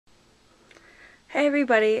Hey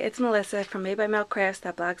everybody, it's Melissa from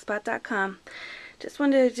madebymelcrafts.blogspot.com. Just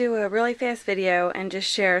wanted to do a really fast video and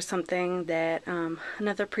just share something that,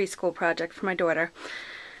 another preschool project for my daughter.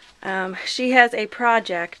 She has a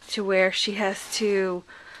project to where she has to,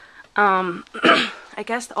 I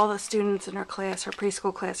guess all the students in her class, her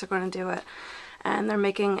preschool class, are going to do it. And they're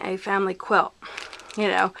making a family quilt,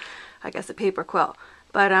 I guess a paper quilt.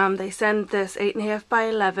 But they send this 8.5 by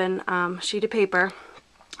 11 sheet of paper.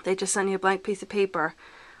 They just sent you a blank piece of paper,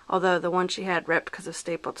 although the one she had ripped because of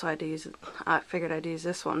stapled, so I figured I'd use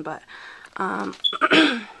this one. But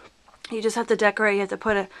you just have to decorate. You have to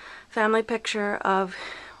put a family picture of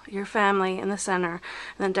your family in the center, and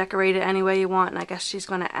then decorate it any way you want. And I guess she's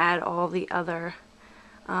going to add all the other,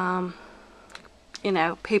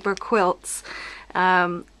 paper quilts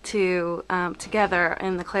together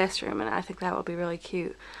in the classroom, and I think that will be really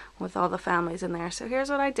cute with all the families in there. So here's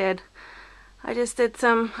what I did. I just did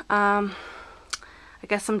some, I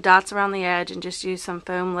guess some dots around the edge and just used some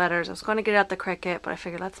foam letters. I was going to get out the Cricut, but I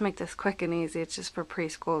figured let's make this quick and easy. It's just for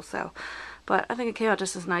preschool, so. But I think it came out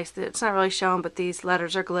just as nice. It's not really shown, but these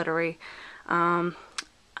letters are glittery.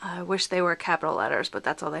 I wish they were capital letters, but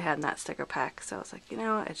that's all they had in that sticker pack. So I was like,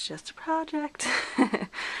 it's just a project.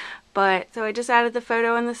 But, so I just added the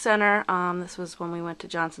photo in the center. This was when we went to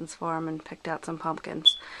Johnson's Farm and picked out some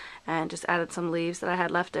pumpkins. And just added some leaves that I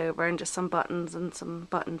had left over and just some buttons and some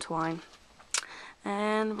button twine.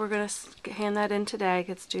 And we're going to hand that in today.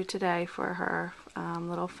 It's due today for her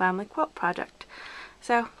little family quilt project.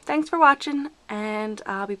 So, thanks for watching, and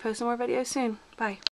I'll be posting more videos soon. Bye.